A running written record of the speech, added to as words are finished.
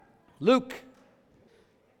Luke,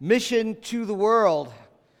 mission to the world.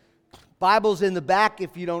 Bible's in the back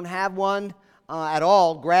if you don't have one at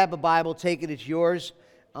all. Grab a Bible, take it, it's yours.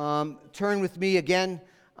 Turn with me again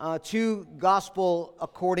to Gospel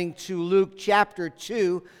according to Luke chapter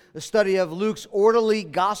 2. The study of Luke's orderly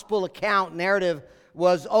gospel account narrative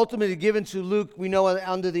was ultimately given to Luke, we know,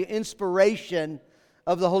 under the inspiration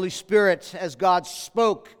of the Holy Spirit as God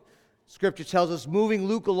spoke. Scripture tells us, moving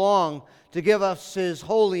Luke along to give us his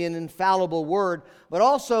holy and infallible word. But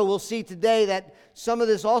also we'll see today that some of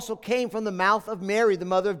this also came from the mouth of Mary, the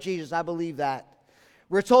mother of Jesus. I believe that.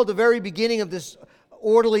 We're told the very beginning of this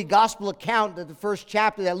orderly gospel account, that the first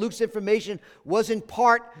chapter, that Luke's information was in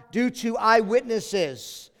part due to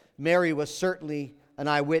eyewitnesses. Mary was certainly an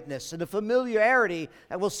eyewitness. And the familiarity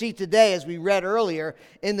that we'll see today, as we read earlier,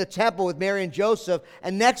 in the temple with Mary and Joseph,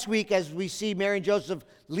 and next week as we see Mary and Joseph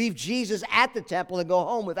leave Jesus at the temple and go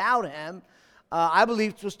home without him, I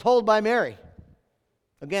believe it was told by Mary.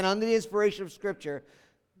 Again, under the inspiration of Scripture,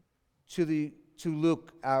 to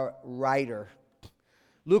Luke, our writer.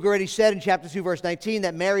 Luke already said in chapter 2, verse 19,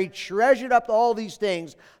 that Mary treasured up all these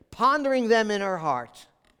things, pondering them in her heart.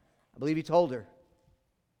 I believe he told her.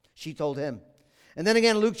 She told him. And then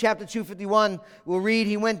again, Luke chapter 2:51, we'll read,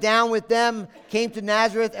 he went down with them, came to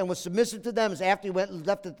Nazareth, and was submissive to them. As after he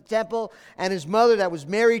left at the temple, and his mother, that was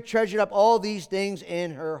Mary, treasured up all these things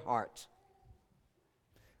in her heart.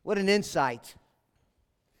 What an insight.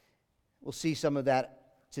 We'll see some of that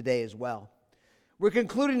today as well. We're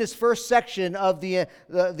concluding this first section of the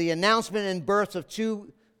announcement and births of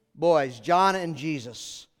two boys, John and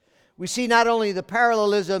Jesus. We see not only the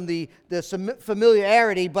parallelism, the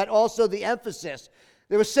familiarity, but also the emphasis.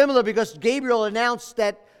 They were similar because Gabriel announced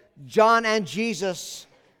that John and Jesus,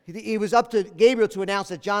 he was up to Gabriel to announce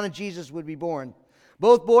that John and Jesus would be born.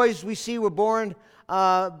 Both boys we see were born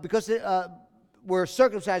were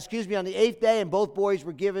circumcised, on the 8th day, and both boys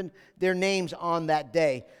were given their names on that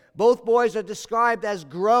day. Both boys are described as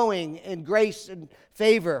growing in grace and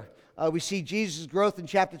favor. We see Jesus' growth in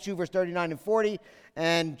chapter 2, verse 39 and 40,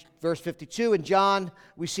 and verse 52. And John,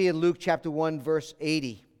 we see in Luke chapter 1, verse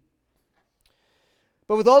 80.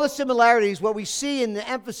 But with all the similarities, what we see in the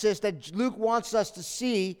emphasis that Luke wants us to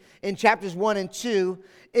see in chapters 1 and 2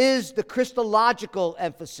 is the Christological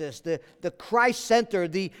emphasis, the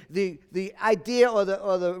Christ-centered, the idea or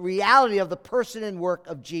the reality of the person and work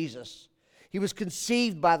of Jesus. He was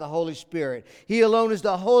conceived by the Holy Spirit. He alone is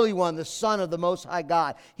the Holy One, the Son of the Most High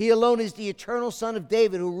God. He alone is the eternal Son of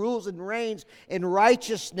David who rules and reigns in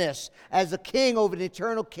righteousness as a king over an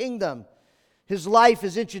eternal kingdom. His life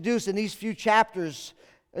is introduced in these few chapters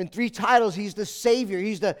in 3 titles. He's the Savior.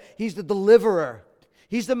 He's the Deliverer.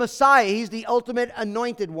 He's the Messiah. He's the ultimate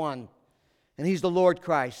anointed one. And he's the Lord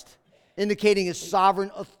Christ, indicating his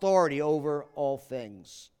sovereign authority over all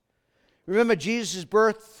things. Remember, Jesus'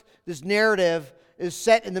 birth, this narrative is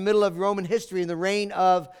set in the middle of Roman history in the reign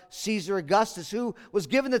of Caesar Augustus, who was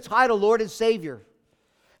given the title Lord and Savior.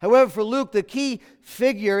 However, for Luke, the key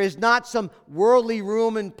figure is not some worldly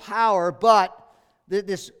Roman power, but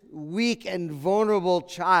this weak and vulnerable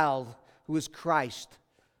child who is Christ,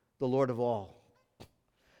 the Lord of all.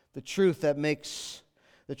 This truth makes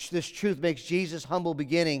Jesus' humble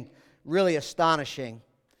beginning really astonishing.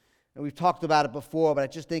 And we've talked about it before, but I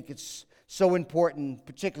just think it's so important,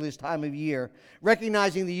 particularly this time of year,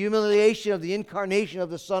 recognizing the humiliation of the incarnation of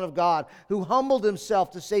the Son of God, who humbled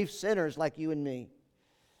himself to save sinners like you and me.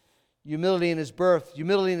 Humility in his birth,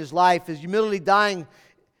 humility in his life, his humility dying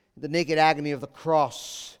the naked agony of the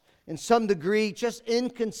cross. In some degree, just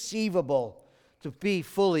inconceivable to be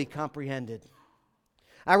fully comprehended.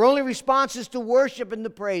 Our only response is to worship and to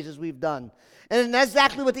praise as we've done. And that's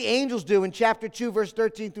exactly what the angels do in chapter 2, verse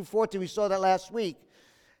 13 through 14. We saw that last week.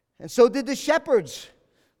 And so did the shepherds,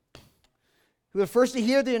 who were first to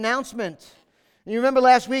hear the announcement. And you remember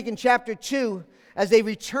last week in chapter 2, as they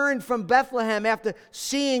returned from Bethlehem after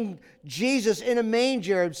seeing Jesus in a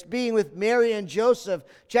manger, being with Mary and Joseph.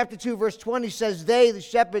 Chapter 2, verse 20 says, they, the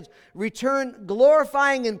shepherds, returned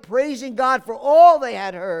glorifying and praising God for all they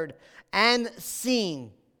had heard and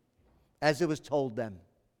seen as it was told them.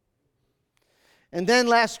 And then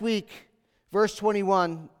last week, verse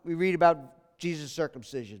 21, we read about Jesus'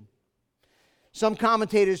 circumcision. Some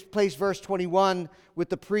commentators place verse 21 with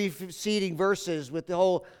the preceding verses, with the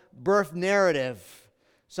whole birth narrative.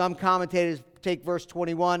 Some commentators take verse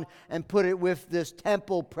 21 and put it with this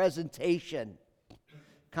temple presentation.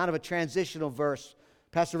 Kind of a transitional verse.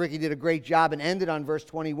 Pastor Ricky did a great job and ended on verse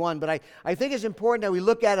 21. But I think it's important that we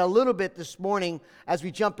look at it a little bit this morning as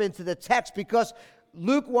we jump into the text, because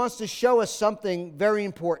Luke wants to show us something very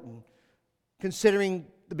important, considering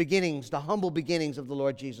the beginnings, the humble beginnings of the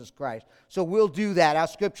Lord Jesus Christ. So we'll do that. Our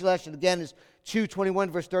scripture lesson, again, is 2:21,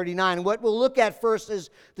 verse 39. And what we'll look at first is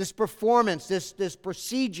this performance, this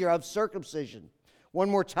procedure of circumcision. One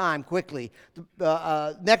more time, quickly.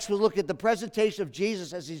 Next, we'll look at the presentation of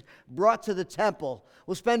Jesus as he's brought to the temple.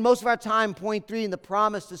 We'll spend most of our time, point 3, in the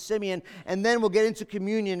promise to Simeon, and then we'll get into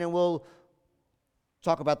communion, and we'll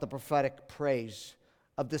talk about the prophetic praise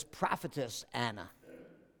of this prophetess, Anna.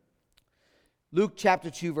 Luke chapter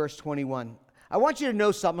 2, verse 21. I want you to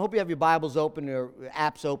know something. I hope you have your Bibles open or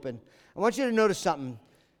apps open. I want you to notice something.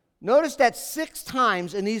 Notice that 6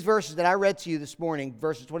 times in these verses that I read to you this morning,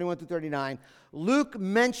 verses 21 through 39, Luke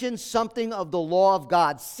mentions something of the law of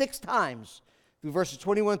God 6 times through verses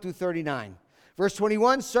 21 through 39. Verse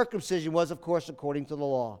 21, circumcision was, of course, according to the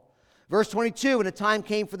law. Verse 22, and a time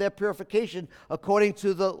came for their purification according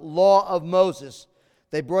to the law of Moses.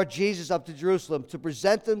 They brought Jesus up to Jerusalem to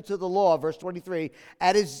present him to the law. Verse 23,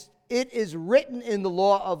 it is written in the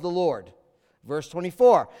law of the Lord. Verse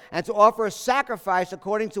 24, and to offer a sacrifice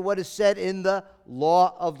according to what is said in the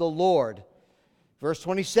law of the Lord. Verse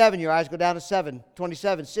 27, your eyes go down to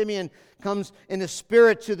 27. Simeon comes in the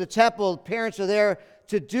spirit to the temple. Parents are there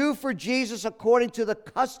to do for Jesus according to the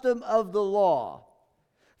custom of the law.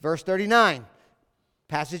 Verse 39,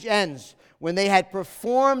 passage ends. When they had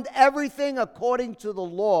performed everything according to the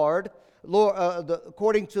Lord,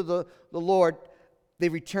 they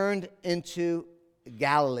returned into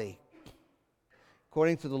Galilee.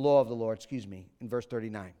 According to the law of the Lord, in verse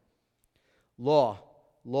 39. Law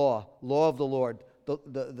of the Lord,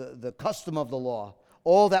 the custom of the law,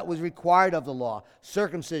 all that was required of the law,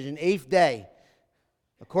 circumcision, 8th day,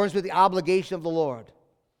 according to the obligation of the Lord.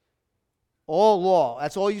 All law,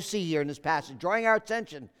 that's all you see here in this passage, drawing our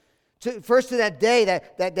attention first to that day,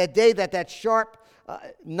 that sharp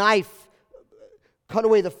knife cut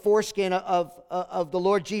away the foreskin of the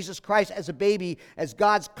Lord Jesus Christ as a baby, as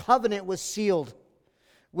God's covenant was sealed.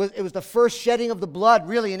 It was the first shedding of the blood,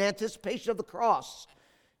 really, in anticipation of the cross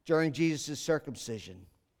during Jesus' circumcision.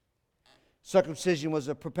 Circumcision was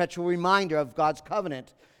a perpetual reminder of God's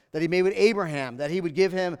covenant that he made with Abraham, that he would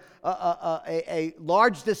give him a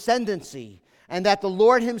large descendancy, and that the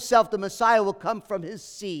Lord himself, the Messiah, will come from his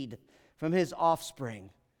seed, from his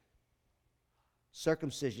offspring.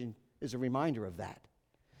 Circumcision is a reminder of that.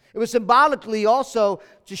 It was symbolically also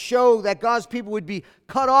to show that God's people would be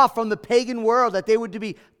cut off from the pagan world, that they would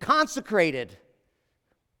be consecrated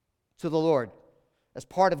to the Lord as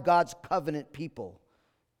part of God's covenant people.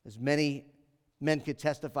 As many men could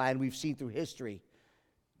testify, and we've seen through history,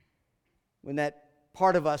 when that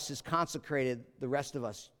part of us is consecrated, the rest of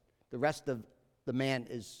the man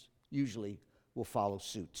will follow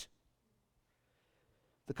suit.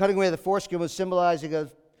 The cutting away of the foreskin was symbolizing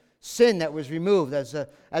of sin that was removed as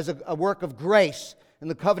a work of grace in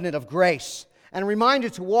the covenant of grace, and a reminder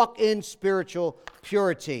to walk in spiritual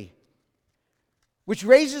purity. Which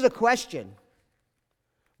raises a question.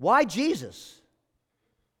 Why Jesus?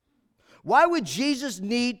 Why would Jesus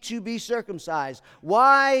need to be circumcised?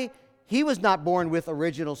 Why? He was not born with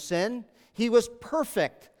original sin. He was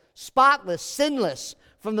perfect, spotless, sinless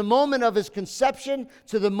from the moment of his conception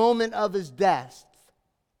to the moment of his death.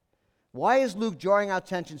 Why is Luke drawing our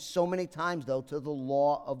attention so many times, though, to the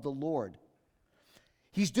law of the Lord?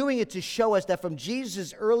 He's doing it to show us that from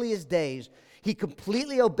Jesus' earliest days, he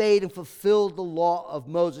completely obeyed and fulfilled the law of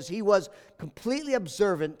Moses. He was completely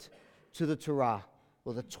observant to the Torah,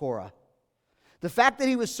 or the Torah. The fact that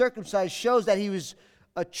he was circumcised shows that he was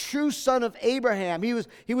a true son of Abraham.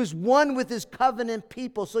 He was one with his covenant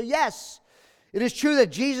people. So yes, it is true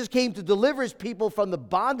that Jesus came to deliver his people from the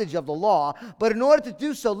bondage of the law, but in order to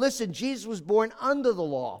do so, listen, Jesus was born under the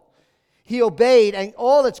law. He obeyed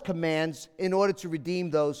all its commands in order to redeem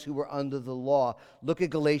those who were under the law. Look at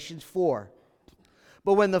Galatians 4.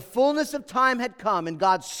 But when the fullness of time had come in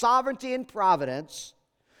God's sovereignty and providence,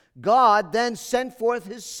 God then sent forth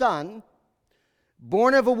his Son,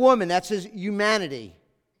 born of a woman, that's his humanity,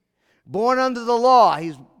 born under the law,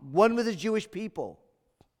 he's one with the Jewish people,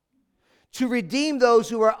 to redeem those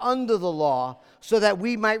who are under the law, so that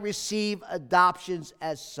we might receive adoptions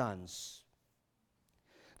as sons.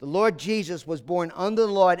 The Lord Jesus was born under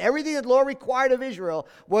the law, and everything that the law required of Israel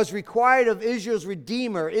was required of Israel's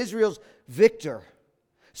Redeemer, Israel's victor.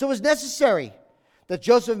 So it was necessary that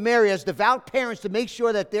Joseph and Mary, as devout parents, to make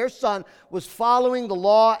sure that their son was following the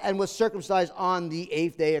law and was circumcised on the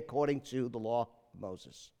 8th day according to the law of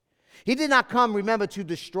Moses. He did not come, remember, to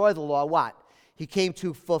destroy the law. What? He came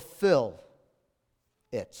to fulfill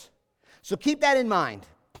it. So keep that in mind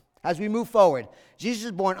as we move forward. Jesus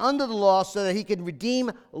is born under the law so that he can redeem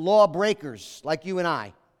lawbreakers like you and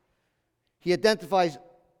I. He identifies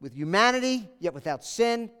with humanity, yet without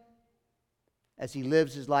sin, as he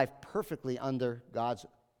lives his life perfectly under God's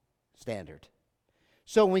standard.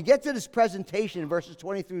 So when we get to this presentation in verses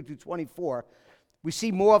 23 through 24, we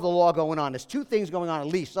see more of the law going on. There's two things going on at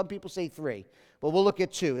least. Some people say three, but we'll look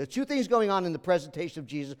at two. There's two things going on in the presentation of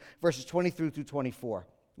Jesus, verses 23 through 24.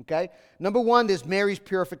 Okay? Number one, there's Mary's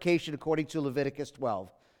purification according to Leviticus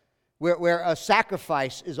 12. Where a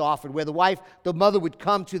sacrifice is offered, where the mother would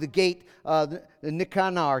come to the gate, the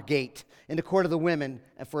Nicanor gate, in the court of the women,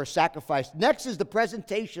 and for a sacrifice. Next is the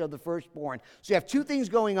presentation of the firstborn. So you have two things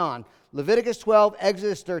going on: Leviticus 12,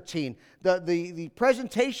 Exodus 13. The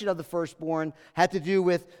presentation of the firstborn had to do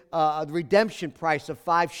with the redemption price of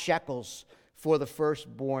 5 shekels for the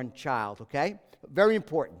firstborn child. Okay, very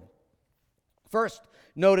important. First,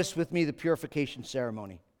 notice with me the purification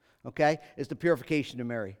ceremony. Okay, it's the purification of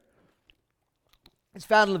Mary. It's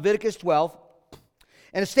found in Leviticus 12,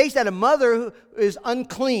 and it states that a mother who is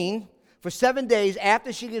unclean for 7 days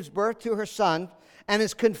after she gives birth to her son, and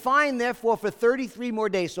is confined, therefore, for 33 more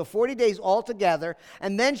days, so 40 days altogether,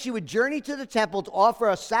 and then she would journey to the temple to offer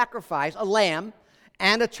a sacrifice, a lamb,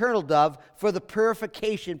 and a turtle dove for the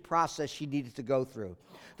purification process she needed to go through.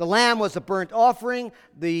 The lamb was a burnt offering.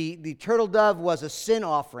 The turtle dove was a sin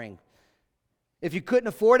offering. If you couldn't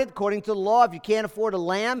afford it, according to the law, if you can't afford a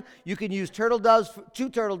lamb, you can use 2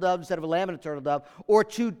 turtle doves instead of a lamb and a turtle dove, or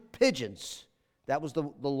 2 pigeons. That was the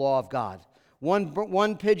law of God.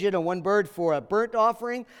 One pigeon or one bird for a burnt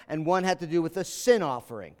offering, and one had to do with a sin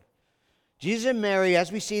offering. Jesus and Mary,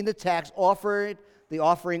 as we see in the text, offered the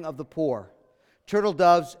offering of the poor, turtle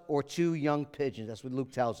doves or 2 young pigeons. That's what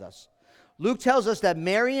Luke tells us. Luke tells us that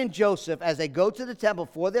Mary and Joseph, as they go to the temple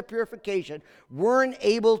for their purification, weren't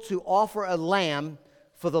able to offer a lamb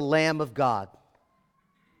for the Lamb of God.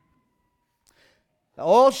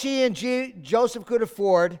 All she and Joseph could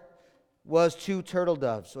afford was 2 turtle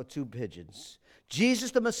doves or 2 pigeons. Jesus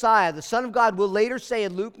the Messiah, the Son of God, will later say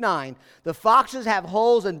in Luke 9, "The foxes have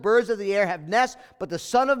holes and birds of the air have nests, but the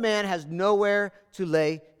Son of Man has nowhere to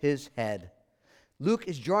lay his head." Luke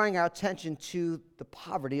is drawing our attention to the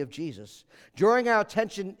poverty of Jesus, drawing our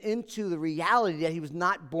attention into the reality that he was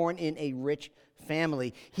not born in a rich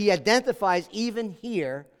family. He identifies even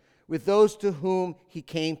here with those to whom he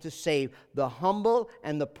came to save, the humble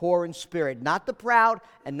and the poor in spirit, not the proud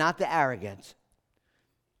and not the arrogant.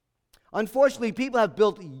 Unfortunately, people have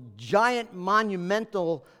built giant,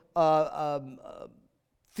 monumental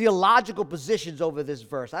theological positions over this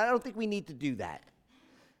verse. I don't think we need to do that.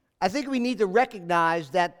 I think we need to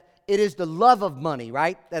recognize that it is the love of money,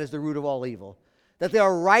 right, that is the root of all evil. That there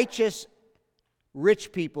are righteous,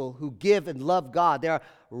 rich people who give and love God. There are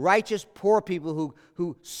righteous, poor people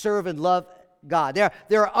who serve and love God. There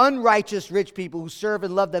are unrighteous, rich people who serve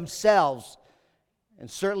and love themselves. And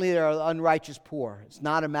certainly there are unrighteous poor. It's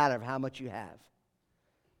not a matter of how much you have.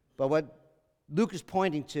 But what Luke is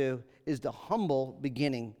pointing to is the humble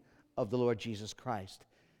beginning of the Lord Jesus Christ.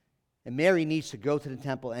 And Mary needs to go to the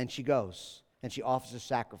temple, and she goes, and she offers a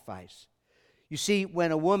sacrifice. You see,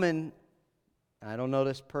 when a woman, I don't know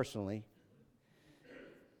this personally,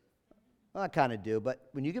 well, I kind of do, but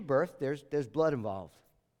when you give birth, there's blood involved.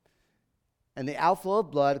 And the outflow of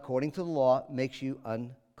blood, according to the law, makes you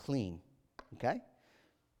unclean. Okay?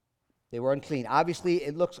 They were unclean. Obviously,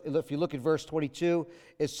 if you look at verse 22,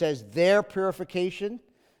 it says their purification.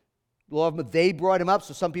 They brought him up.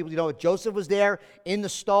 So some people, Joseph was there in the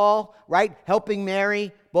stall, right, helping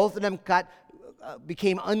Mary. Both of them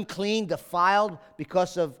became unclean, defiled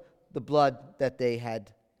because of the blood that they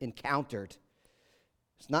had encountered.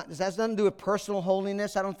 This has nothing to do with personal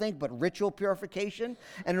holiness, I don't think, but ritual purification.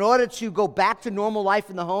 And in order to go back to normal life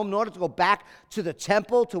in the home, in order to go back to the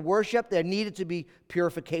temple to worship, there needed to be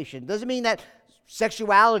purification. Doesn't mean that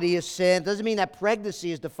sexuality is sin. Doesn't mean that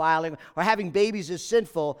pregnancy is defiling or having babies is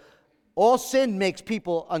sinful. All sin makes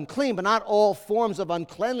people unclean, but not all forms of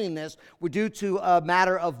uncleanliness were due to a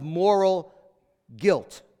matter of moral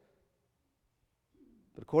guilt.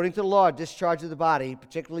 But according to the law, discharge of the body,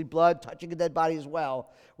 particularly blood, touching a dead body as well,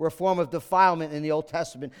 were a form of defilement in the Old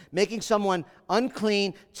Testament, making someone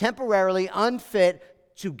unclean, temporarily unfit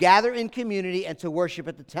to gather in community and to worship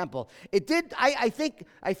at the temple. It did. I think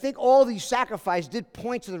all these sacrifices did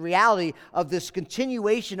point to the reality of this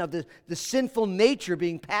continuation of the sinful nature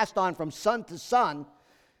being passed on from son to son,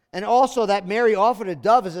 and also that Mary offered a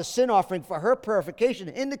dove as a sin offering for her purification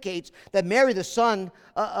indicates that Mary, the son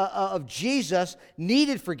of Jesus,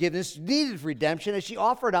 needed forgiveness, needed redemption, as she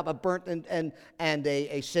offered up a burnt and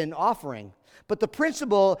a sin offering. But the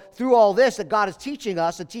principle through all this that God is teaching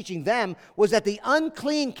us and teaching them was that the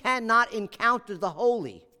unclean cannot encounter the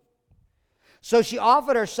holy. So she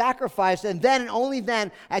offered her sacrifice, and then and only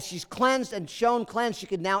then, as she's cleansed and shown cleansed, she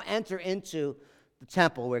could now enter into the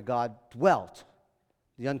temple where God dwelt.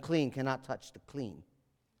 The unclean cannot touch the clean.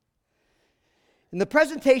 In the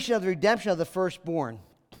presentation of the redemption of the firstborn,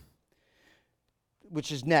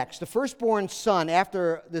 which is next, the firstborn son,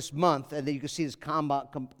 after this month, and you can see this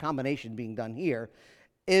combination being done here,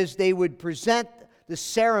 is they would present the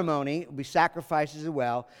ceremony, would be sacrifices as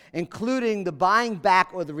well, including the buying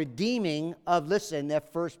back or the redeeming of, listen, their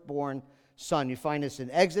firstborn son. You find this in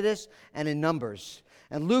Exodus and in Numbers.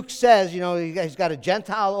 And Luke says, he's got a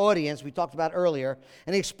Gentile audience we talked about earlier,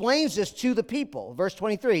 and he explains this to the people. Verse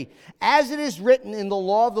 23, as it is written in the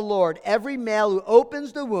law of the Lord, every male who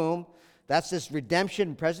opens the womb, that's this redemption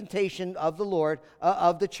and presentation of the Lord,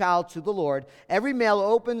 of the child to the Lord, every male who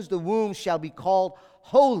opens the womb shall be called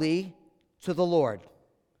holy to the Lord.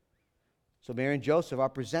 So Mary and Joseph are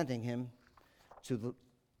presenting him to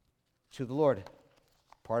the Lord.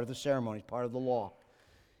 Part of the ceremony, part of the law.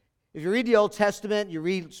 If you read the Old Testament, you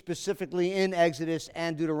read specifically in Exodus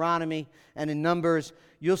and Deuteronomy and in Numbers,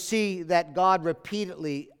 you'll see that God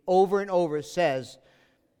repeatedly, over and over, says,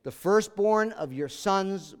 the firstborn of your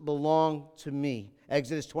sons belong to me.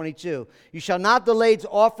 Exodus 22. You shall not delay to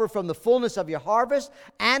offer from the fullness of your harvest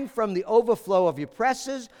and from the overflow of your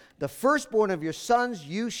presses. The firstborn of your sons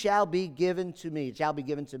you shall be given to me. It shall be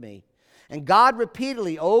given to me. And God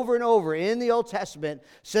repeatedly, over and over in the Old Testament,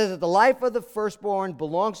 says that the life of the firstborn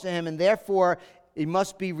belongs to him, and therefore it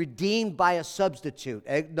must be redeemed by a substitute.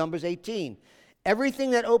 Numbers 18.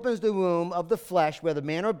 Everything that opens the womb of the flesh, whether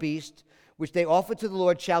man or beast, which they offer to the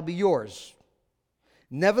Lord, shall be yours.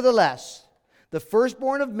 Nevertheless, the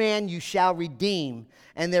firstborn of man you shall redeem,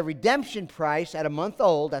 and their redemption price at a month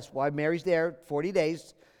old, that's why Mary's there, 40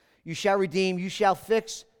 days, you shall redeem, you shall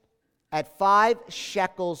fix at 5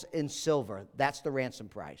 shekels in silver. That's the ransom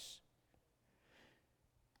price.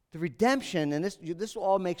 The redemption, and this will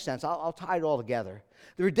all make sense. I'll tie it all together.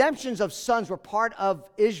 The redemptions of sons were part of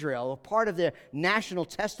Israel, a part of their national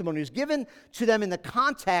testimony. It was given to them in the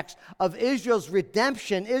context of Israel's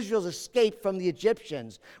redemption, Israel's escape from the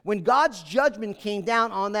Egyptians. When God's judgment came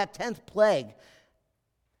down on that 10th plague,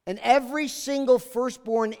 and every single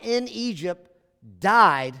firstborn in Egypt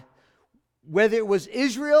died, whether it was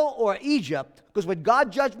Israel or Egypt, because when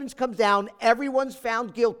God's judgments come down, everyone's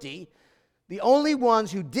found guilty. The only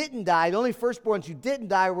ones who didn't die, the only firstborns who didn't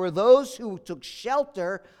die, were those who took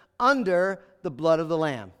shelter under the blood of the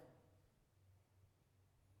Lamb.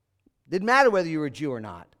 Didn't matter whether you were a Jew or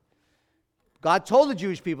not. God told the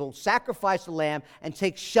Jewish people, sacrifice the lamb and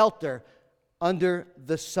take shelter under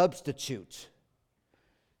the substitute.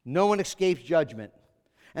 No one escapes judgment.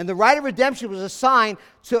 And the right of redemption was a sign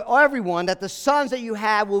to everyone that the sons that you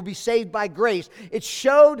have will be saved by grace. It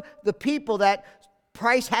showed the people that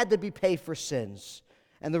price had to be paid for sins.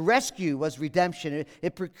 And the rescue was redemption.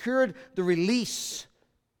 It procured the release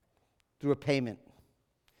through a payment.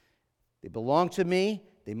 They belong to me.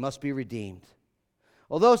 They must be redeemed.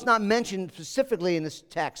 Although it's not mentioned specifically in this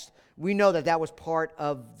text, we know that that was part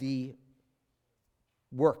of the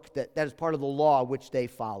work, that is part of the law which they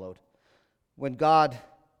followed. When God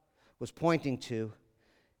was pointing to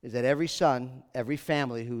is that every son, every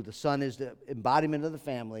family, who the son is the embodiment of the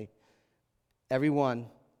family, everyone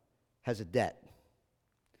has a debt.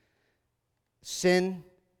 Sin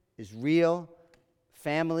is real.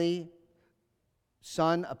 Family,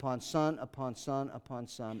 son upon son upon son upon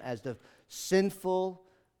son. As the sinful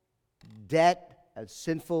debt, as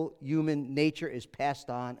sinful human nature is passed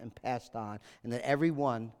on, and that every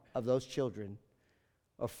one of those children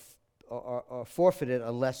are forfeited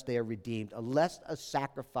unless they are redeemed, unless a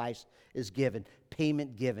sacrifice is given,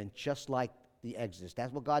 payment given, just like the Exodus.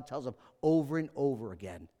 That's what God tells them over and over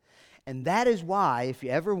again. And that is why, if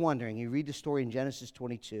you're ever wondering, you read the story in Genesis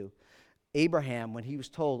 22, Abraham, when he was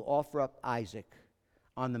told, offer up Isaac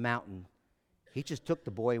on the mountain, he just took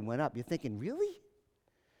the boy and went up. You're thinking, really?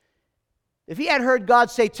 If he had heard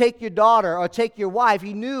God say, take your daughter or take your wife,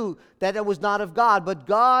 he knew that it was not of God. But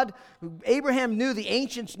God, Abraham knew, the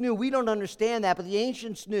ancients knew. We don't understand that, but the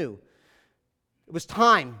ancients knew. It was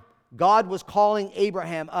time. God was calling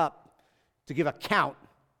Abraham up to give account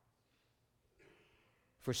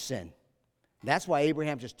for sin. That's why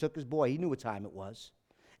Abraham just took his boy. He knew what time it was.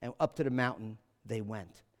 And up to the mountain they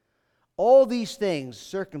went. All these things,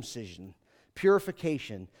 circumcision,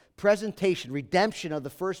 purification, presentation, redemption of the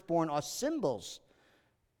firstborn, are symbols,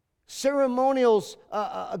 ceremonials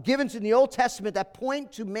given in the Old Testament that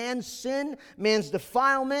point to man's sin, man's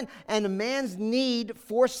defilement, and a man's need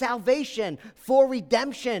for salvation, for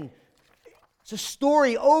redemption. It's a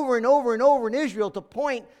story over and over and over in Israel to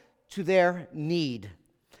point to their need.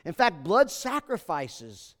 In fact, blood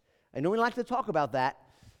sacrifices, I know we like to talk about that,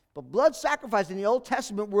 but blood sacrifices in the Old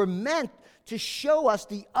Testament were meant to show us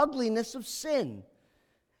the ugliness of sin.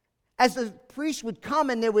 As the priest would come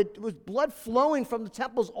and there was blood flowing from the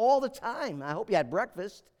temples all the time. I hope you had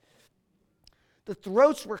breakfast. The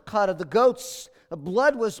throats were cut of the goats. The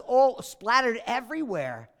blood was all splattered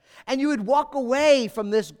everywhere. And you would walk away from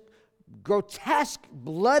this grotesque,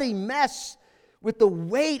 bloody mess with the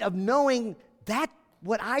weight of knowing that's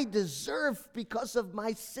what I deserve because of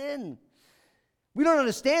my sin. We don't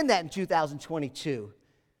understand that in 2022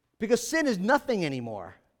 because sin is nothing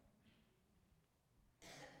anymore.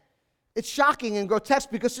 It's shocking and grotesque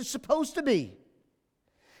because it's supposed to be.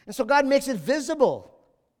 And so God makes it visible.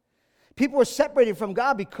 People were separated from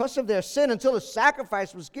God because of their sin until a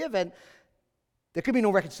sacrifice was given. There could be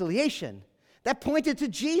no reconciliation. That pointed to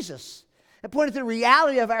Jesus. It pointed to the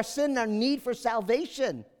reality of our sin and our need for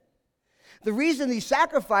salvation. The reason these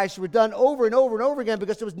sacrifices were done over and over and over again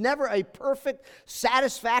because there was never a perfect,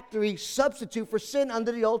 satisfactory substitute for sin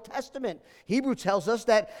under the Old Testament. Hebrew tells us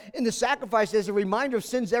that in the sacrifice there's a reminder of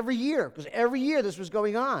sins every year, because every year this was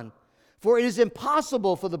going on. For it is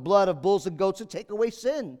impossible for the blood of bulls and goats to take away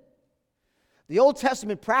sin. The Old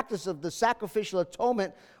Testament practice of the sacrificial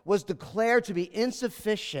atonement was declared to be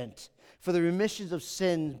insufficient for the remissions of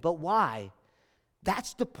sins. But why?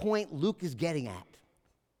 That's the point Luke is getting at.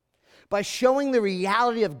 By showing the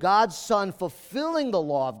reality of God's Son fulfilling the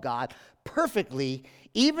law of God perfectly,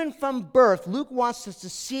 even from birth, Luke wants us to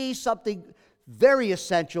see something very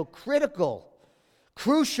essential, critical,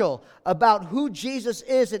 crucial about who Jesus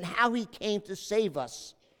is and how he came to save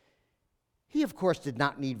us. He, of course, did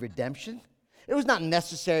not need redemption. It was not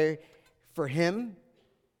necessary for him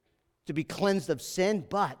to be cleansed of sin,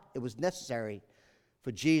 but it was necessary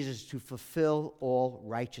for Jesus to fulfill all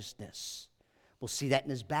righteousness. We'll see that in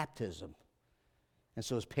his baptism. And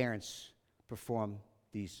so his parents perform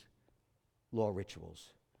these law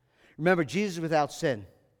rituals. Remember, Jesus is without sin.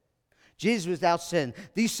 Jesus was without sin.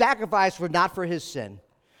 These sacrifices were not for his sin.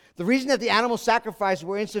 The reason that the animal sacrifices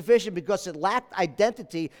were insufficient because it lacked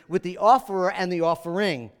identity with the offerer and the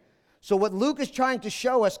offering. So what Luke is trying to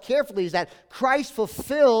show us carefully is that Christ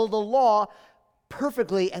fulfilled the law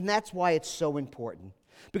perfectly, and that's why it's so important.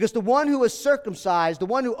 Because the one who was circumcised, the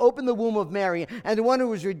one who opened the womb of Mary, and the one who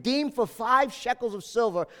was redeemed for 5 shekels of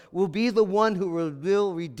silver will be the one who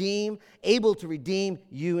will redeem, able to redeem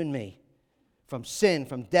you and me from sin,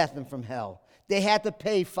 from death, and from hell. They had to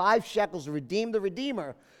pay 5 shekels to redeem the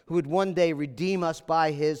Redeemer who would one day redeem us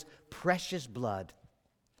by his precious blood.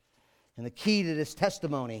 And the key to this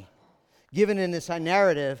testimony given in this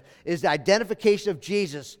narrative is the identification of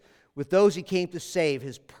Jesus with those he came to save.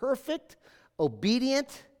 His perfect,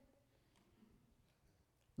 obedient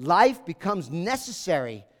life becomes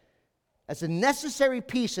necessary as a necessary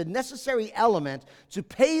piece, a necessary element to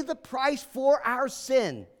pay the price for our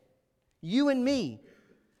sin, you and me.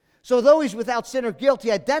 So though he's without sin or guilt,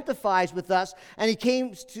 he identifies with us, and he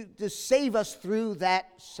came to save us through that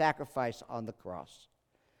sacrifice on the cross.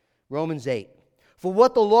 Romans 8. For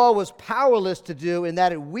what the law was powerless to do in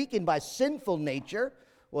that it weakened by sinful nature,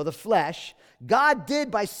 or the flesh, God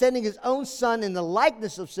did by sending his own Son in the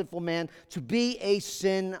likeness of sinful man to be a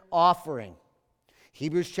sin offering.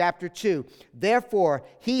 Hebrews chapter 2. Therefore,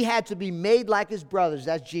 he had to be made like his brothers,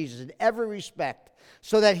 that's Jesus, in every respect,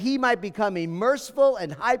 so that he might become a merciful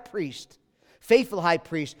and high priest, faithful high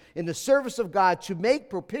priest, in the service of God to make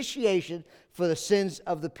propitiation for the sins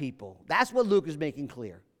of the people. That's what Luke is making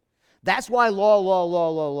clear. That's why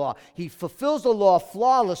law. He fulfills the law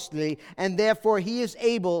flawlessly, and therefore he is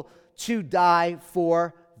able to die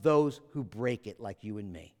for those who break it, like you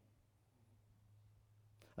and me.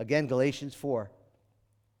 Again, Galatians 4.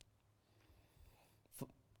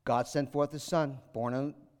 God sent forth his Son,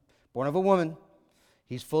 born of a woman.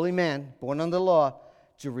 He's fully man, born under the law,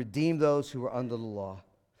 to redeem those who are under the law,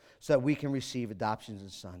 so that we can receive adoption as a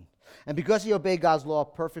son. And because he obeyed God's law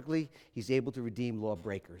perfectly, he's able to redeem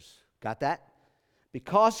lawbreakers. Got that?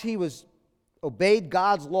 Because he obeyed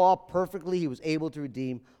God's law perfectly, he was able to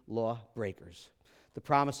redeem lawbreakers. The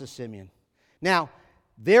promise of Simeon. Now,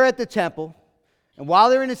 they're at the temple, and while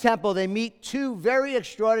they're in the temple, they meet 2 very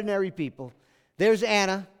extraordinary people. There's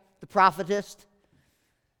Anna, the prophetess,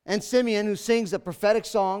 and Simeon, who sings a prophetic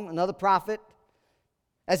song, another prophet,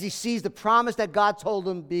 as he sees the promise that God told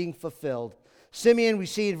him being fulfilled. Simeon, we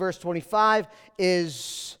see in verse 25,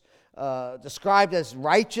 is described as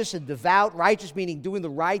righteous and devout. Righteous meaning doing the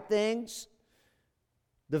right things.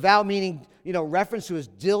 Devout meaning, reference to his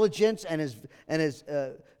diligence and his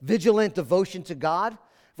vigilant devotion to God.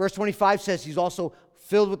 Verse 25 says he's also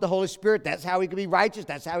filled with the Holy Spirit. That's how he can be righteous.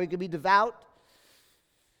 That's how he can be devout.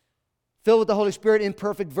 Filled with the Holy Spirit,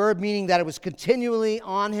 imperfect verb, meaning that it was continually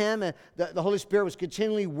on him. And the Holy Spirit was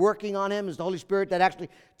continually working on him. It was the Holy Spirit that actually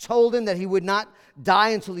told him that he would not die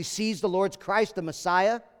until he sees the Lord's Christ, the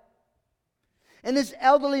Messiah. And this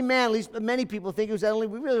elderly man, at least many people think he was elderly.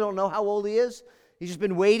 We really don't know how old he is. He's just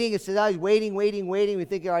been waiting. It says, he's waiting. We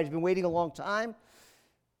think, all right, he's been waiting a long time.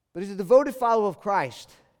 But he's a devoted follower of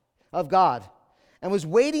Christ, of God, and was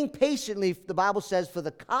waiting patiently, the Bible says, for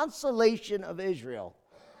the consolation of Israel.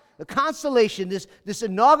 The consolation, this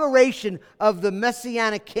inauguration of the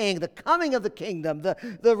Messianic King, the coming of the kingdom,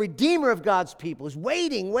 the Redeemer of God's people, is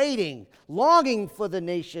waiting, longing for the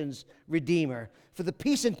nation's Redeemer, for the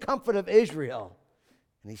peace and comfort of Israel.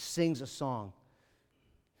 And he sings a song.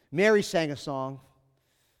 Mary sang a song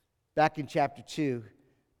back in chapter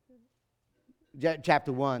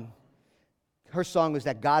 1. Her song was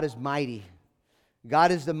that God is mighty.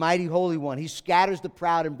 God is the mighty Holy One. He scatters the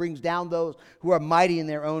proud and brings down those who are mighty in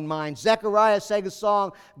their own minds. Zechariah sang a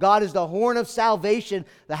song, God is the horn of salvation,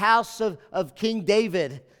 the house of King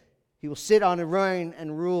David. He will sit on a reign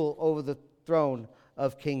and rule over the throne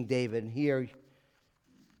of King David. And here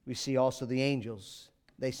we see also the angels.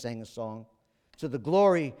 They sang a song. To the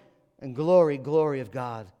glory of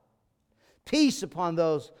God. Peace upon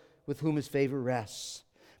those with whom his favor rests.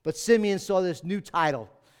 But Simeon saw this new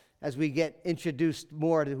title as we get introduced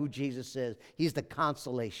more to who Jesus is. He's the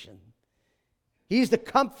consolation. He's the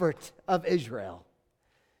comfort of Israel.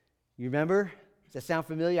 You remember? Does that sound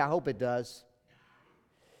familiar? I hope it does.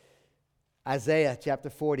 Isaiah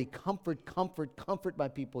chapter 40, comfort my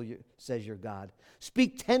people, says your God.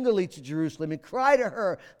 Speak tenderly to Jerusalem and cry to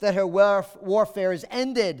her that her warfare is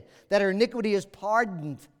ended, that her iniquity is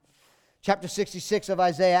pardoned. Chapter 66 of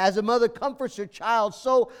Isaiah, as a mother comforts her child,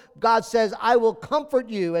 so God says, I will comfort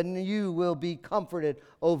you and you will be comforted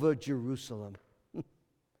over Jerusalem.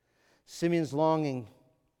 Simeon's longing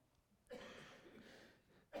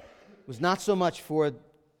was not so much for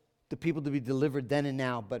the people to be delivered then and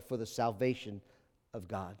now, but for the salvation of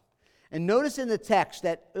God. And notice in the text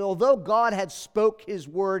that although God had spoke his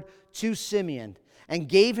word to Simeon and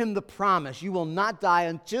gave him the promise, you will not die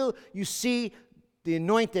until you see the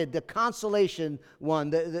anointed, the consolation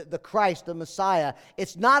one, the Christ, the Messiah.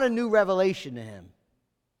 It's not a new revelation to him.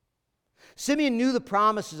 Simeon knew the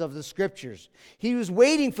promises of the Scriptures. He was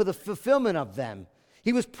waiting for the fulfillment of them.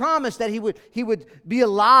 He was promised that he would be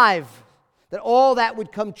alive, that all that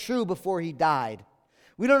would come true before he died.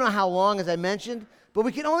 We don't know how long, as I mentioned, but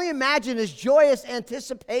we can only imagine his joyous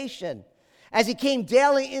anticipation as he came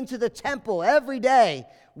daily into the temple every day,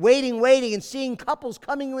 waiting, and seeing couples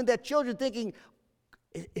coming with their children thinking,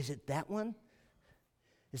 is it that one?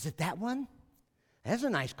 Is it that one? There's a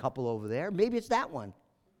nice couple over there. Maybe it's that one.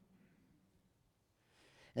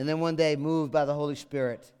 And then one day, moved by the Holy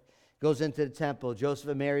Spirit, goes into the temple. Joseph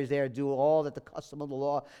and Mary is there to do all that the custom of the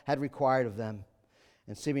law had required of them.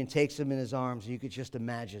 And Simeon takes him in his arms. You could just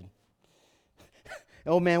imagine.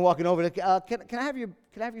 An old man walking over to, can I have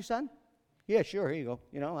your son? Yeah, sure, here you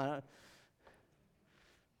go.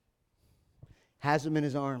 Has him in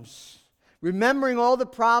his arms. Remembering all the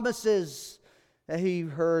promises that he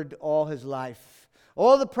heard all his life.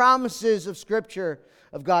 All the promises of Scripture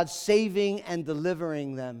of God saving and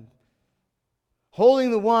delivering them. Holding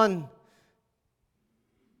the one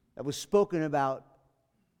that was spoken about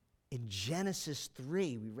in Genesis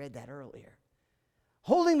 3. We read that earlier.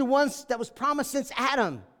 Holding the one that was promised since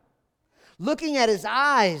Adam. Looking at his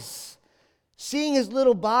eyes. Seeing his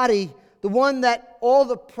little body. The one that all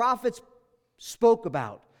the prophets spoke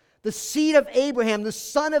about. The seed of Abraham, the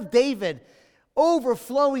son of David,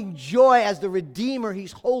 overflowing joy as the Redeemer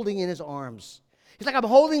he's holding in his arms. He's like, I'm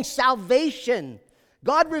holding salvation.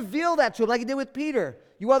 God revealed that to him like he did with Peter.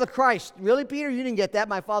 You are the Christ. Really, Peter? You didn't get that.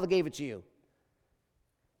 My Father gave it to you.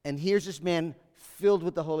 And here's this man filled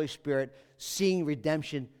with the Holy Spirit, seeing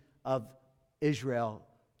redemption of Israel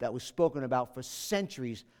that was spoken about for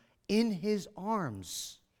centuries in his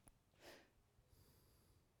arms.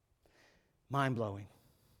 Mind-blowing.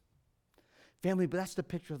 Family, but that's the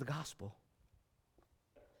picture of the gospel.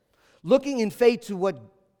 Looking in faith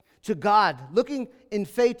to God, looking in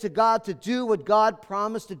faith to God to do what God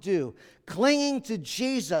promised to do, clinging to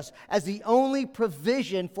Jesus as the only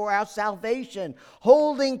provision for our salvation,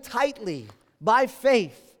 holding tightly by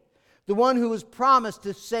faith the one who was promised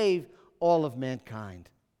to save all of mankind.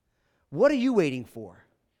 What are you waiting for?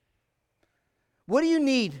 What do you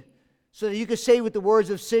need so that you can say with the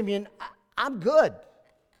words of Simeon, I'm good.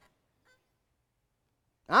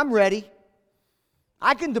 I'm ready.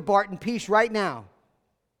 I can depart in peace right now.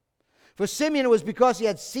 For Simeon, it was because he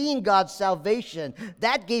had seen God's salvation.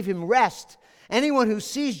 That gave him rest. Anyone who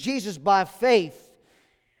sees Jesus by faith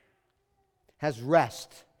has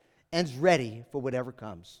rest and is ready for whatever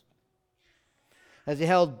comes. As he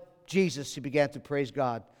held Jesus, he began to praise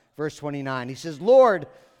God. Verse 29, he says, Lord,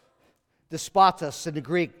 despotos in the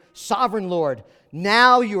Greek, sovereign Lord,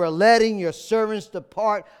 now you are letting your servants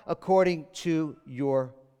depart according to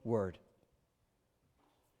your word.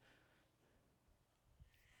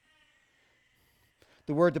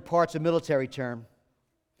 The word depart's a military term.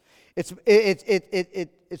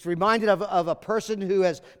 It's reminded of a person who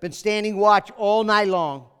has been standing watch all night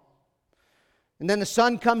long. And then the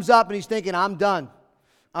sun comes up and he's thinking, I'm done.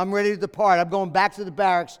 I'm ready to depart. I'm going back to the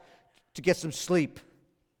barracks to get some sleep,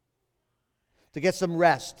 to get some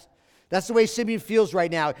rest. That's the way Simeon feels right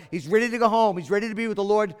now. He's ready to go home. He's ready to be with the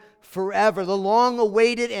Lord forever. The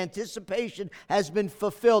long-awaited anticipation has been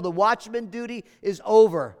fulfilled. The watchman duty is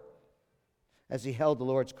over as he held the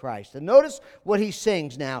Lord's Christ. And notice what he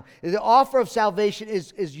sings now. The offer of salvation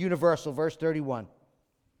is universal. Verse 31.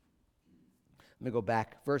 Let me go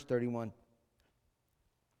back. Verse 31.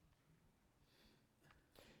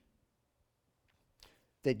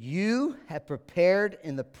 That you have prepared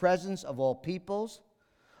in the presence of all peoples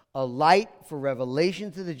a light for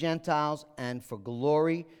revelation to the Gentiles and for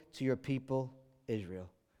glory to your people Israel.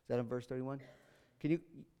 Is that in verse 31? Can you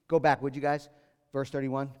go back, would you guys? Verse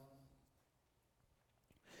 31.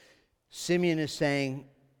 Simeon is saying,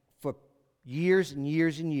 for years and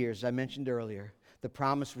years and years, as I mentioned earlier, the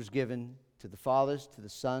promise was given to the fathers, to the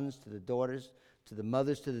sons, to the daughters, to the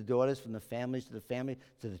mothers, to the daughters, from the families to the family,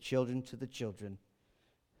 to the children,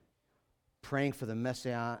 praying for the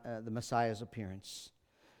Messiah's appearance.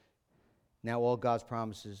 Now all God's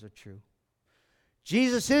promises are true.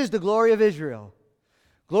 Jesus is the glory of Israel.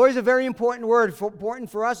 Glory is a very important word, important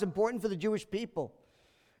for us, important for the Jewish people.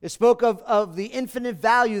 It spoke of the infinite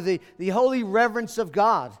value, the holy reverence of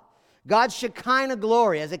God. God's Shekinah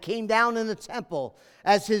glory as it came down in the temple,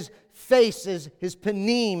 as his face, as his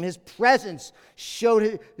panim, his presence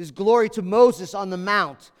showed his glory to Moses on the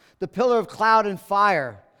mount, the pillar of cloud and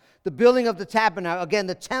fire, the building of the tabernacle, again,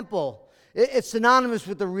 the temple. It's synonymous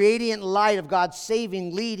with the radiant light of God's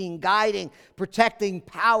saving, leading, guiding, protecting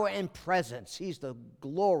power and presence. He's the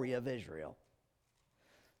glory of Israel,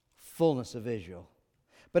 fullness of Israel.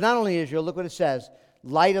 But not only Israel, look what it says,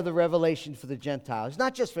 light of the revelation for the Gentiles. It's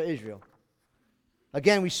not just for Israel.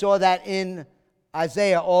 Again, we saw that in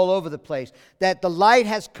Isaiah all over the place, that the light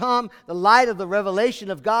has come, the light of the revelation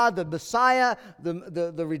of God, the Messiah,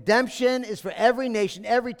 the redemption is for every nation,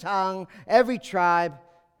 every tongue, every tribe,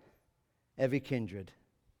 every kindred.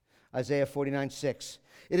 Isaiah 49:6.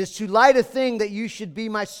 It is too light a thing that you should be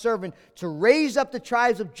my servant to raise up the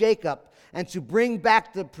tribes of Jacob and to bring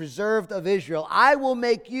back the preserved of Israel. I will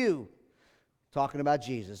make you, talking about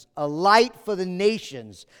Jesus, a light for the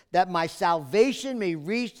nations, that my salvation may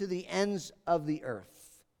reach to the ends of the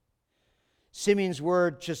earth. Simeon's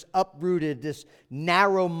word just uprooted this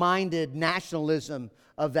narrow-minded nationalism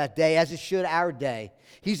of that day, as it should our day.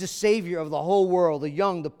 He's the Savior of the whole world, the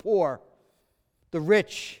young, the poor, the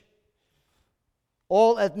rich,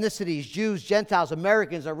 all ethnicities, Jews, Gentiles,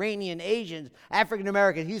 Americans, Iranian, Asians, African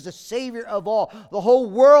Americans. He's the Savior of all. The whole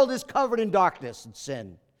world is covered in darkness and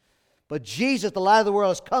sin. But Jesus, the light of the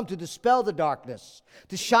world, has come to dispel the darkness,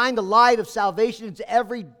 to shine the light of salvation into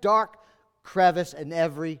every dark crevice and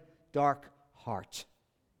every dark heart.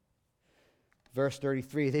 Verse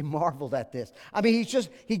 33, they marveled at this. I mean,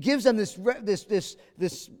 he gives them this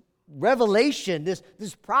revelation,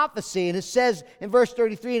 this prophecy, and it says in verse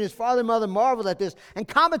 33, and his father and mother marveled at this. And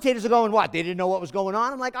commentators are going, what? They didn't know what was going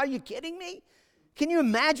on? I'm like, are you kidding me? Can you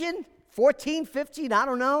imagine? 14, 15, I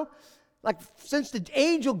don't know. Like, since the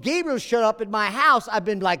angel Gabriel showed up at my house, I've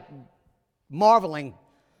been like marveling.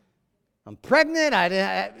 I'm pregnant.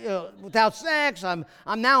 Without sex. I'm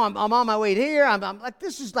on my way here. I'm like,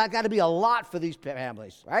 this is like got to be a lot for these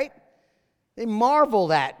families, right? They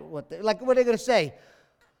marvel at what are they going to say?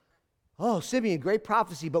 Oh, Simeon, great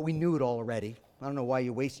prophecy, but we knew it all already. I don't know why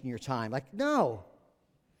you're wasting your time. Like, no.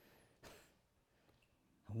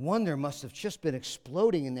 Wonder must have just been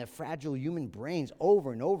exploding in their fragile human brains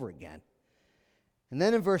over and over again. And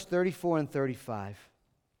then in verse 34 and 35,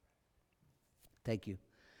 thank you.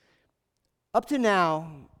 Up to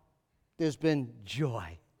now, there's been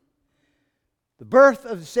joy. The birth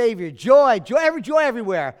of the Savior, joy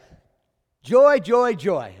everywhere. Joy, joy,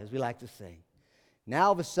 joy, as we like to sing. Now,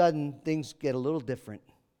 all of a sudden, things get a little different.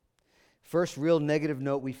 First real negative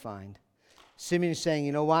note we find. Simeon is saying,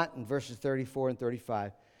 you know what? In verses 34 and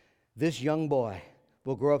 35, this young boy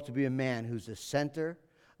will grow up to be a man who's the center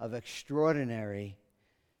of extraordinary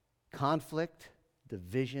conflict,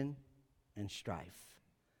 division, and strife.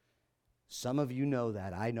 Some of you know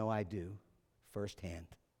that. I know I do firsthand.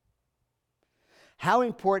 How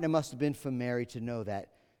important it must have been for Mary to know that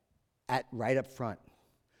right up front.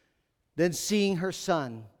 Then seeing her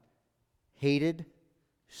son hated,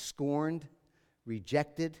 scorned,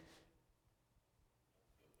 rejected.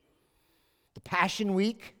 The Passion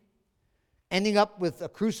Week ending up with a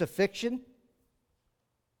crucifixion.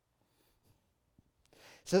 It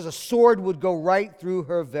says a sword would go right through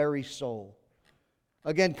her very soul.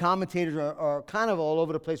 Again, commentators are kind of all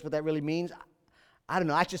over the place what that really means. I don't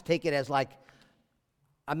know. I just take it as like,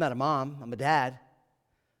 I'm not a mom, I'm a dad.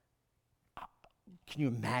 Can you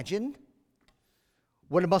imagine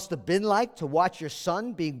what it must have been like to watch your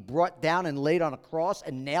son being brought down and laid on a cross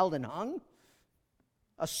and nailed and hung?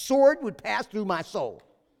 A sword would pass through my soul.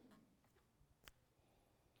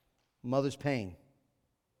 Mother's pain.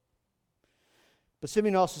 But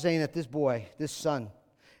Simeon also saying that this boy, this son,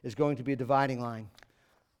 is going to be a dividing line.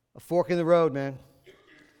 A fork in the road, man.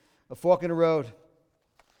 A fork in the road.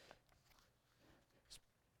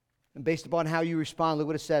 And based upon how you respond, look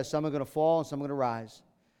what it says. Some are going to fall and some are going to rise.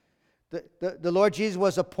 The Lord Jesus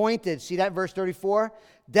was appointed. See that in verse 34?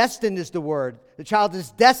 Destined is the word. The child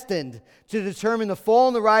is destined to determine the fall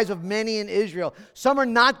and the rise of many in Israel. Some are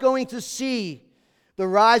not going to see the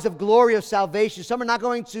rise of glory of salvation. Some are not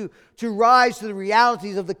going to rise to the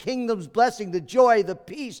realities of the kingdom's blessing, the joy, the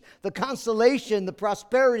peace, the consolation, the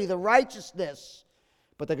prosperity, the righteousness.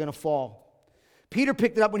 But they're going to fall. Peter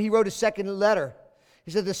picked it up when he wrote his second letter. He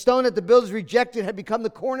said, the stone that the builders rejected had become the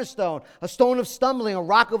cornerstone, a stone of stumbling, a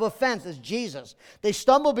rock of offense. That's Jesus. They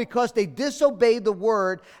stumbled because they disobeyed the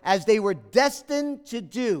word as they were destined to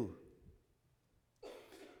do.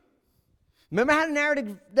 Remember how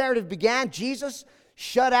the narrative began? Jesus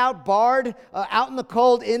shut out, barred, out in the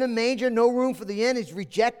cold, in a manger, no room for the inn. He's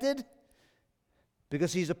rejected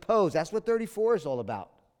because he's opposed. That's what 34 is all about.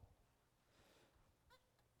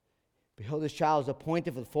 Behold, this child is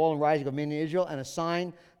appointed for the fall and rising of many in Israel, and a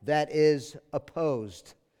sign that is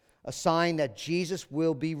opposed. A sign that Jesus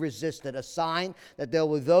will be resisted. A sign that there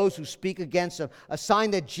will be those who speak against him. A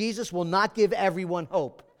sign that Jesus will not give everyone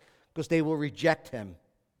hope because they will reject him.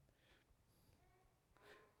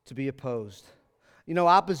 To be opposed. You know,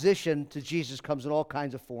 opposition to Jesus comes in all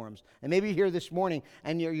kinds of forms. And maybe you're here this morning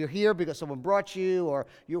and you're here because someone brought you, or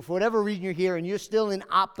for whatever reason you're here and you're still in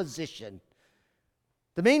opposition.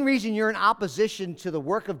 The main reason you're in opposition to the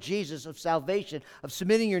work of Jesus, of salvation, of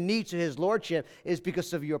submitting your needs to his lordship, is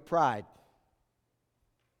because of your pride.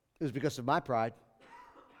 It was because of my pride.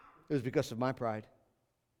 It was because of my pride.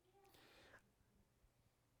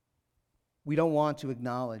 We don't want to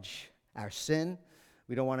acknowledge our sin.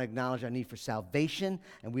 We don't want to acknowledge our need for salvation,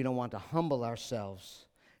 and we don't want to humble ourselves,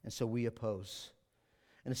 and so we oppose.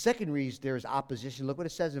 And the second reason there is opposition, look what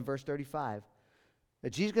it says in verse 35, that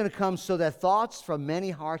Jesus is going to come so that thoughts from many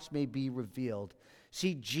hearts may be revealed.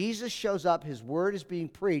 See, Jesus shows up, his word is being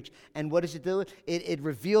preached, and what does it do? It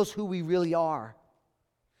reveals who we really are.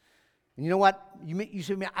 And you know what? You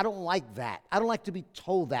say to me, I don't like that. I don't like to be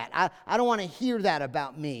told that. I don't want to hear that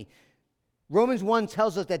about me. Romans 1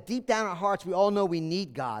 tells us that deep down in our hearts, we all know we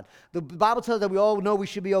need God. The Bible tells us that we all know we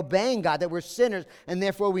should be obeying God, that we're sinners, and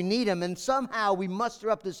therefore we need him. And somehow we muster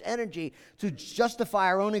up this energy to justify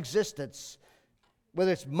our own existence,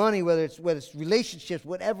 whether it's money, whether it's relationships,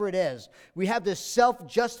 whatever it is. We have this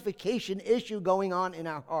self-justification issue going on in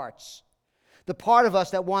our hearts. The part of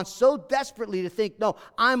us that wants so desperately to think, no,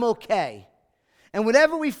 I'm okay. And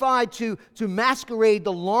whatever we find to masquerade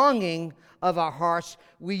the longing of our hearts,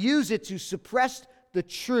 we use it to suppress the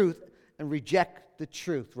truth and reject the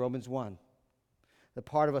truth. Romans 1. The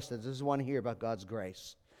part of us that doesn't want to hear about God's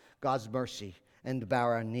grace, God's mercy, and to bow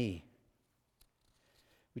our knee.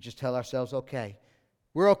 We just tell ourselves, okay,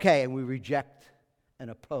 we're okay, and we reject and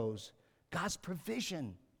oppose God's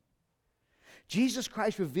provision. Jesus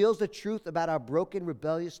Christ reveals the truth about our broken,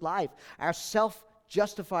 rebellious life. Our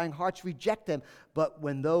self-justifying hearts reject them, but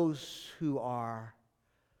when those who are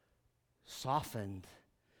softened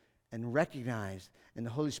and recognized, and the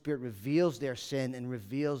Holy Spirit reveals their sin and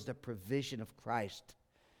reveals the provision of Christ,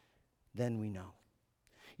 then we know.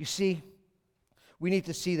 You see, we need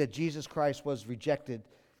to see that Jesus Christ was rejected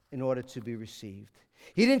in order to be received.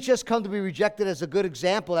 He didn't just come to be rejected as a good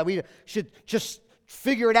example that we should just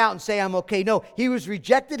figure it out and say, I'm okay. No, he was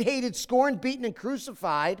rejected, hated, scorned, beaten, and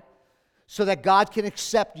crucified so that God can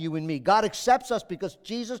accept you and me. God accepts us because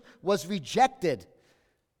Jesus was rejected.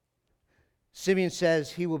 Simeon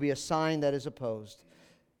says he will be a sign that is opposed.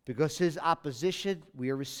 Because his opposition, we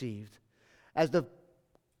are received. As the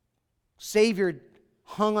Savior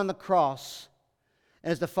hung on the cross,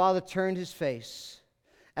 and as the Father turned his face,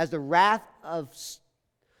 as the wrath of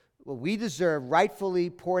what we deserve rightfully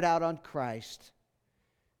poured out on Christ,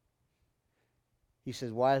 He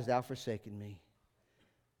says, why hast thou forsaken me?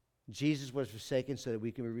 Jesus was forsaken so that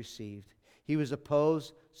we can be received. He was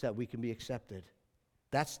opposed so that we can be accepted.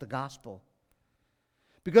 That's the gospel.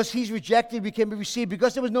 Because he's rejected, we can be received.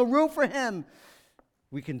 Because there was no room for him,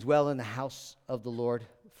 we can dwell in the house of the Lord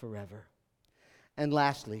forever. And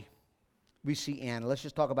lastly, we see Anna. Let's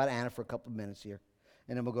just talk about Anna for a couple of minutes here,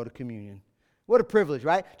 and then we'll go to communion. What a privilege,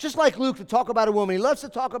 right? Just like Luke to talk about a woman, he loves to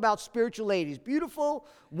talk about spiritual ladies. Beautiful,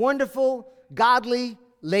 wonderful, godly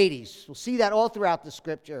ladies. We'll see that all throughout the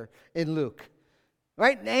scripture in Luke.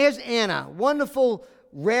 Right? There's Anna. Wonderful,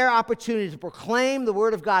 rare opportunity to proclaim the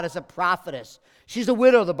word of God as a prophetess. She's a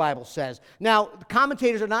widow, the Bible says. Now, the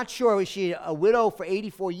commentators are not sure, is she a widow for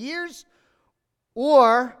 84 years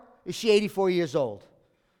or is she 84 years old?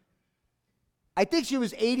 I think she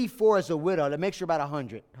was 84 as a widow. That makes her about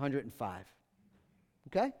 100, 105.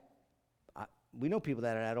 Okay? We know people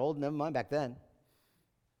that are that old. Never mind back then.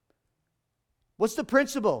 What's the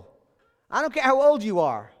principle? I don't care how old you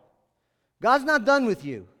are. God's not done with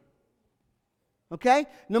you. Okay?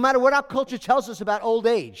 No matter what our culture tells us about old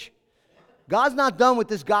age, God's not done with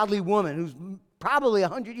this godly woman who's probably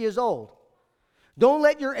 100 years old. Don't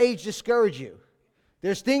let your age discourage you.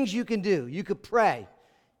 There's things you can do. You could pray.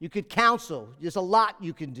 You could counsel. There's a lot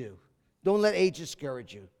you can do. Don't let age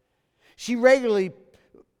discourage you. She regularly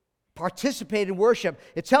participated in worship.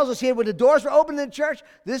 It tells us here when the doors were open in the church,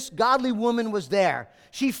 this godly woman was there.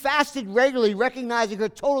 She fasted regularly, recognizing her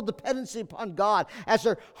total dependency upon God as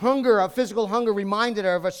her hunger, her physical hunger, reminded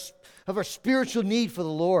her of her spiritual need for the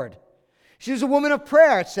Lord. She was a woman of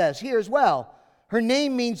prayer, it says here as well. Her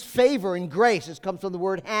name means favor and grace. It comes from the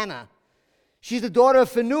word Hannah. She's the daughter of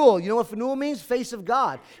Phanuel. You know what Phanuel means? Face of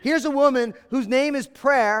God. Here's a woman whose name is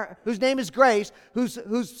prayer, whose name is grace,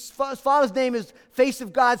 whose father's name is face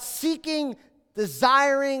of God, seeking,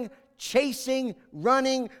 desiring, chasing,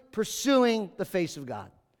 running, pursuing the face of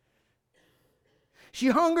God. She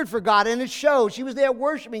hungered for God, and it showed. She was there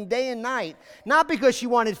worshiping day and night, not because she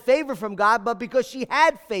wanted favor from God, but because she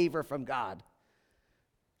had favor from God,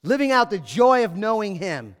 living out the joy of knowing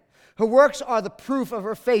Him. Her works are the proof of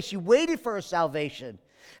her faith. She waited for her salvation.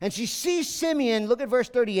 And she sees Simeon, look at verse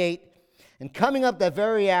 38, and coming up that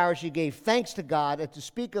very hour, she gave thanks to God and to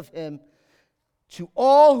speak of him to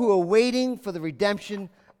all who are waiting for the redemption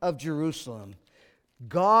of Jerusalem.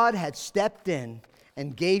 God had stepped in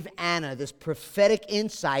and gave Anna this prophetic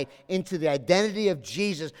insight into the identity of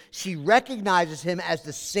Jesus. She recognizes him as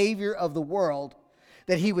the Savior of the world,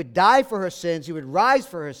 that he would die for her sins, he would rise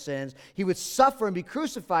for her sins, he would suffer and be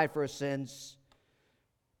crucified for her sins.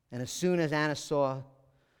 And as soon as Anna saw,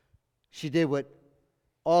 she did what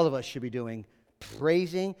all of us should be doing,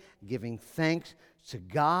 praising, giving thanks to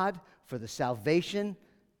God for the salvation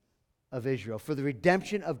of Israel, for the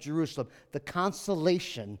redemption of Jerusalem, the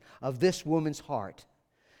consolation of this woman's heart.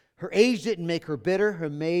 Her age didn't make her bitter,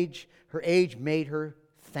 her age made her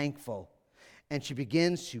thankful. And she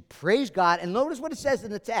begins to praise God. And notice what it says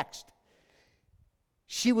in the text.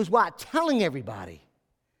 She was what? Telling everybody.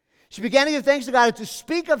 She began to give thanks to God and to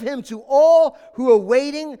speak of him to all who are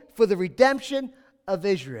waiting for the redemption of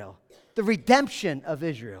Israel. The redemption of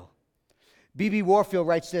Israel. B.B. Warfield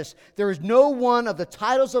writes this: there is no one of the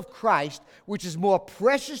titles of Christ which is more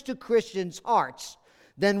precious to Christians' hearts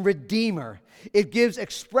than Redeemer. It gives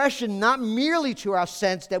expression not merely to our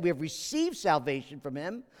sense that we have received salvation from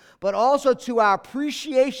him, but also to our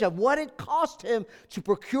appreciation of what it cost him to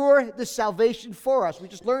procure this salvation for us. We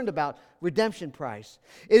just learned about redemption price.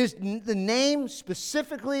 It is the name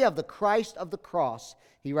specifically of the Christ of the cross.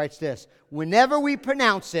 He writes this: whenever we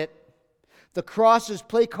pronounce it, the cross is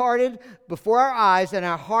placarded before our eyes, and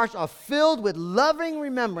our hearts are filled with loving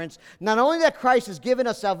remembrance, not only that Christ has given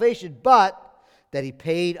us salvation, but that he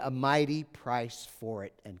paid a mighty price for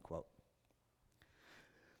it, end quote.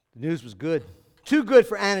 The news was good. Too good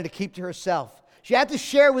for Anna to keep to herself. She had to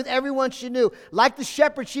share with everyone she knew. Like the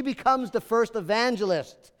shepherd, she becomes the first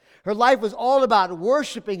evangelist. Her life was all about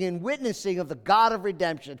worshiping and witnessing of the God of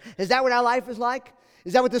redemption. Is that what our life is like?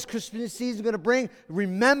 Is that what this Christmas season is going to bring?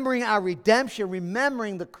 Remembering our redemption,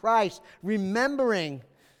 remembering the Christ, remembering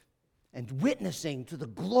and witnessing to the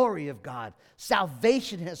glory of God.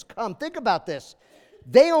 Salvation has come. Think about this.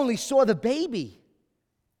 They only saw the baby.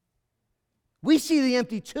 We see the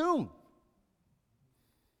empty tomb.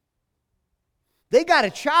 They got a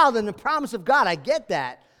child and the promise of God. I get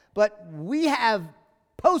that. But we have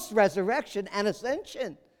post-resurrection and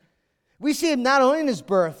ascension. We see him not only in his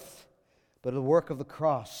birth, but the work of the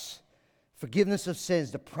cross, forgiveness of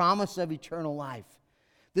sins, the promise of eternal life.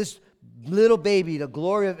 This little baby, the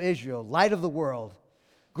glory of Israel, light of the world,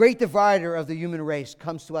 great divider of the human race,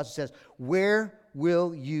 comes to us and says, where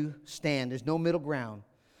will you stand? There's no middle ground.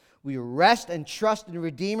 Will you rest and trust in the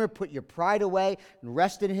Redeemer, put your pride away and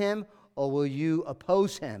rest in him, or will you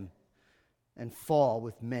oppose him and fall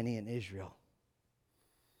with many in Israel?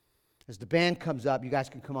 As the band comes up, you guys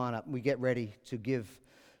can come on up and we get ready to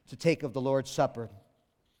take of the Lord's Supper.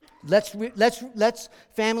 Let's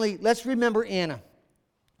remember Anna.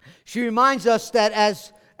 She reminds us that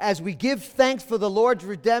as we give thanks for the Lord's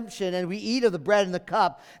redemption and we eat of the bread and the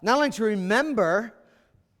cup, not only to remember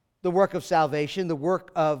the work of salvation, the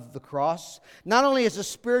work of the cross, not only as a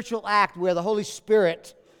spiritual act where the Holy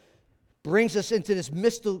Spirit brings us into this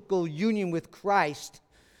mystical union with Christ,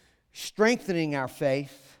 strengthening our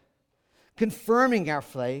faith, confirming our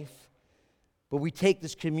faith, but we take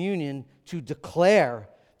this communion to declare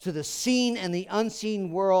to the seen and the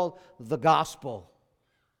unseen world the gospel.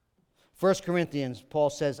 1 Corinthians,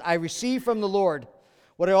 Paul says, I received from the Lord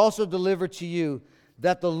what I also delivered to you,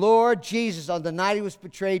 that the Lord Jesus, on the night he was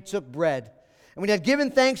betrayed, took bread. And when he had given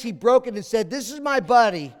thanks, he broke it and said, this is my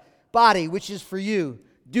body, which is for you.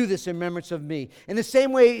 Do this in remembrance of me. In the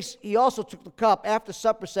same way, he also took the cup after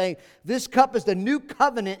supper, saying, this cup is the new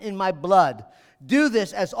covenant in my blood. Do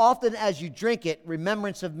this as often as you drink it,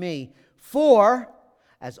 remembrance of me. For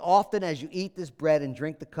as often as you eat this bread and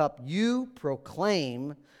drink the cup, you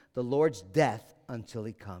proclaim the Lord's death until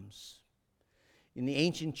he comes. In the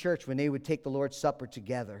ancient church, when they would take the Lord's Supper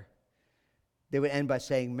together, they would end by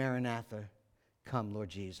saying, Maranatha, come, Lord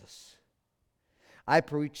Jesus. I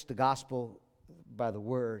preach the gospel by the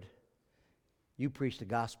word. You preach the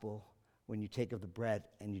gospel when you take of the bread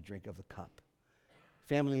and you drink of the cup.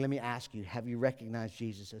 Family, let me ask you, have you recognized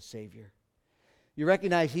Jesus as Savior? You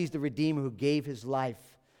recognize he's the Redeemer who gave his life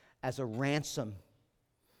as a ransom,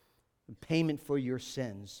 payment for your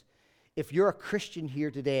sins. If you're a Christian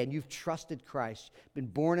here today and you've trusted Christ, been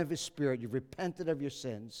born of his Spirit, you've repented of your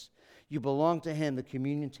sins, you belong to him, the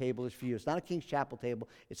communion table is for you. It's not a King's Chapel table,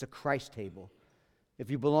 it's a Christ table.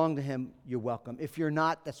 If you belong to him, you're welcome. If you're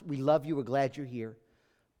not, we love you, we're glad you're here.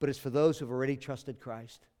 But it's for those who've already trusted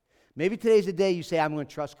Christ. Maybe today's the day you say, I'm going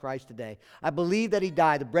to trust Christ today. I believe that he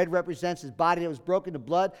died. The bread represents his body that was broken, the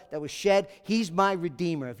blood that was shed. He's my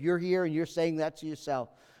Redeemer. If you're here and you're saying that to yourself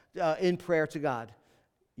in prayer to God,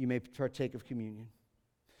 you may partake of communion.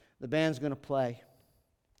 The band's going to play.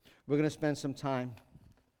 We're going to spend some time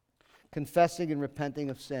confessing and repenting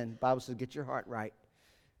of sin. The Bible says, get your heart right.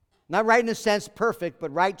 Not right in a sense perfect,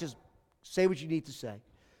 but right, just say what you need to say.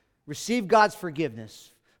 Receive God's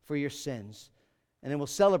forgiveness for your sins. And then we'll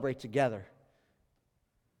celebrate together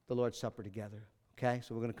the Lord's Supper together. Okay?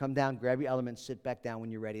 So we're going to come down, grab your elements, sit back down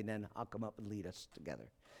when you're ready, and then I'll come up and lead us together.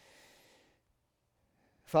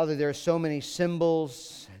 Father, there are so many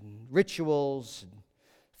symbols and rituals and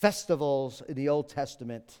festivals in the Old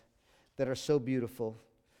Testament that are so beautiful,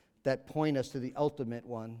 that point us to the ultimate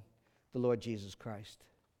one, the Lord Jesus Christ.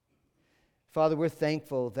 Father, we're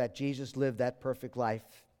thankful that Jesus lived that perfect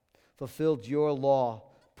life, fulfilled your law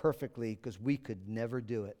perfectly, because we could never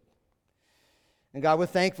do it. And God, we're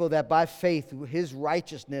thankful that by faith, his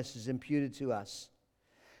righteousness is imputed to us,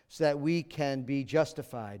 so that we can be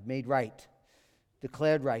justified, made right,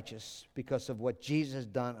 declared righteous because of what Jesus has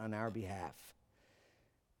done on our behalf.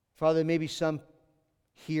 Father, there may be some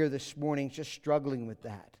here this morning just struggling with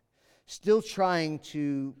that, still trying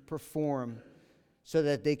to perform so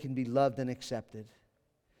that they can be loved and accepted.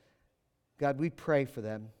 God, we pray for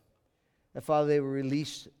them, that, Father, they will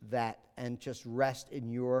release that and just rest in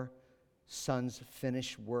your Son's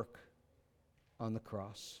finished work on the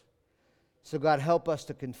cross. So, God, help us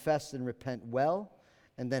to confess and repent well,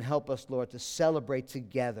 and then help us, Lord, to celebrate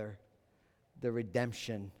together the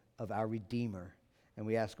redemption of our Redeemer. And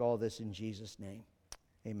we ask all this in Jesus' name.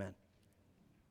 Amen.